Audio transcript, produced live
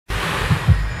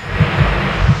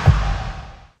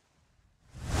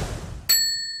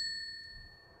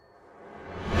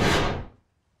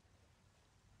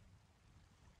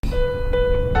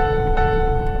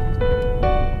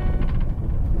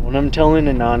When I'm telling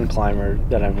a non-climber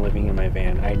that I'm living in my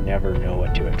van, I never know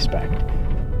what to expect.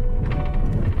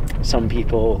 Some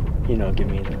people, you know, give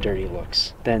me the dirty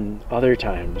looks. Then other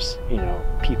times, you know,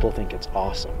 people think it's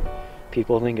awesome.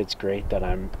 People think it's great that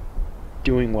I'm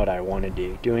doing what I want to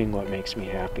do, doing what makes me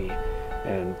happy,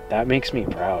 and that makes me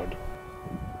proud.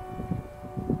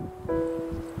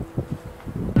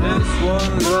 This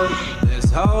one look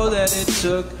is all that it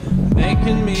took,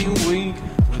 making me weak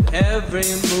with every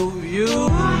move you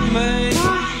make.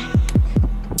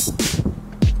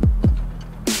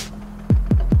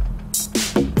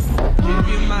 Give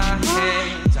you my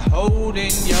hand to hold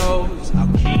in yours. I'll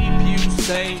keep you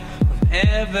safe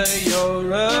whenever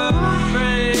you're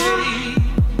afraid.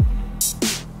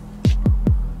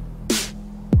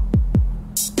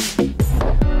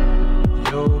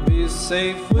 You'll be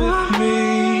safe with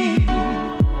me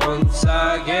once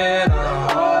I get a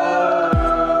hold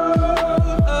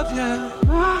of you.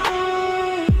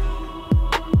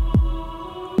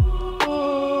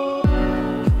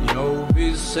 You'll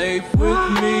be safe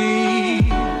with me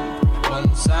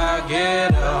once I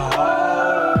get a hold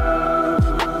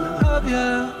of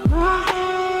you.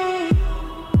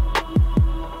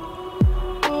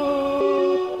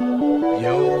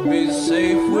 You'll be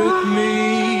safe with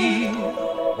me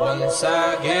once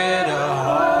I get a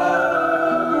hold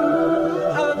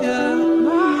of you.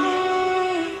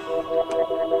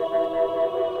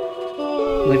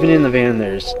 Living in the van,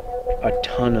 there's a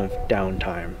ton of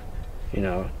downtime, you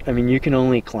know. I mean, you can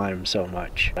only climb so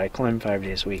much. I climb 5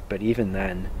 days a week, but even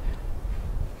then,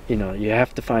 you know, you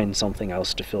have to find something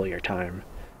else to fill your time.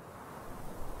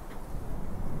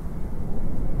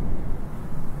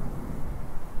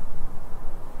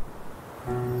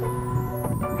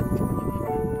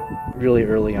 Really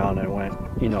early on, I went,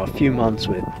 you know, a few months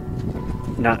with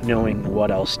not knowing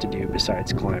what else to do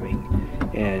besides climbing,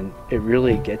 and it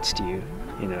really gets to you,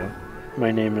 you know. My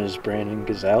name is Brandon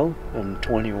Gezel. I'm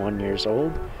 21 years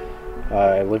old.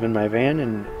 I live in my van,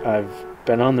 and I've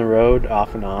been on the road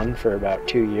off and on for about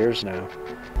 2 years now.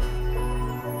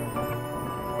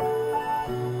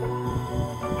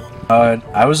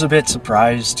 I was a bit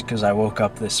surprised because I woke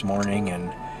up this morning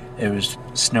and it was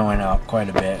snowing out quite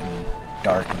a bit and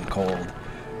dark and cold,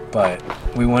 but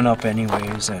we went up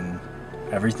anyways, and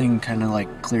everything kind of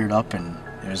like cleared up, and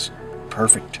it was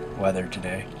perfect weather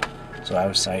today, so I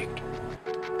was psyched.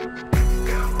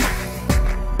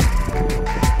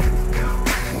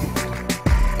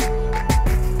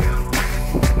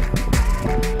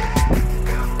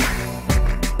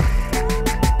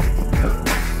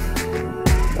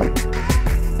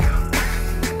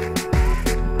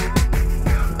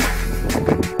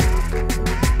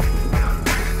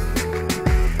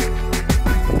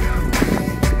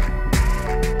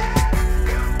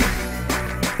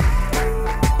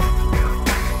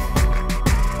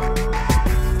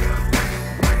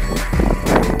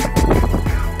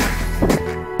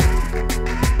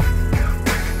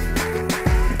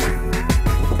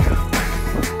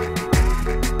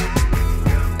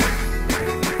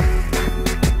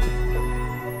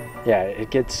 Yeah, it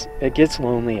gets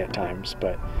lonely at times,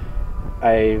 but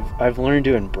I've learned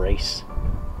to embrace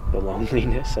the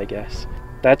loneliness, I guess.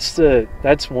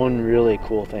 That's one really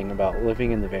cool thing about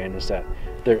living in the van, is that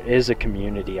there is a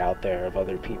community out there of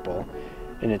other people,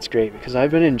 and it's great because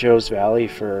I've been in Joe's Valley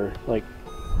for like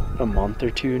a month or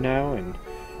two now, and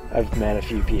I've met a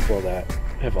few people that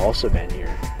have also been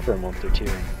here for a month or two,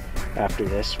 and after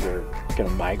this we're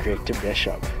gonna migrate to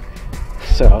Bishop.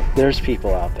 So there's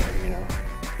people out there.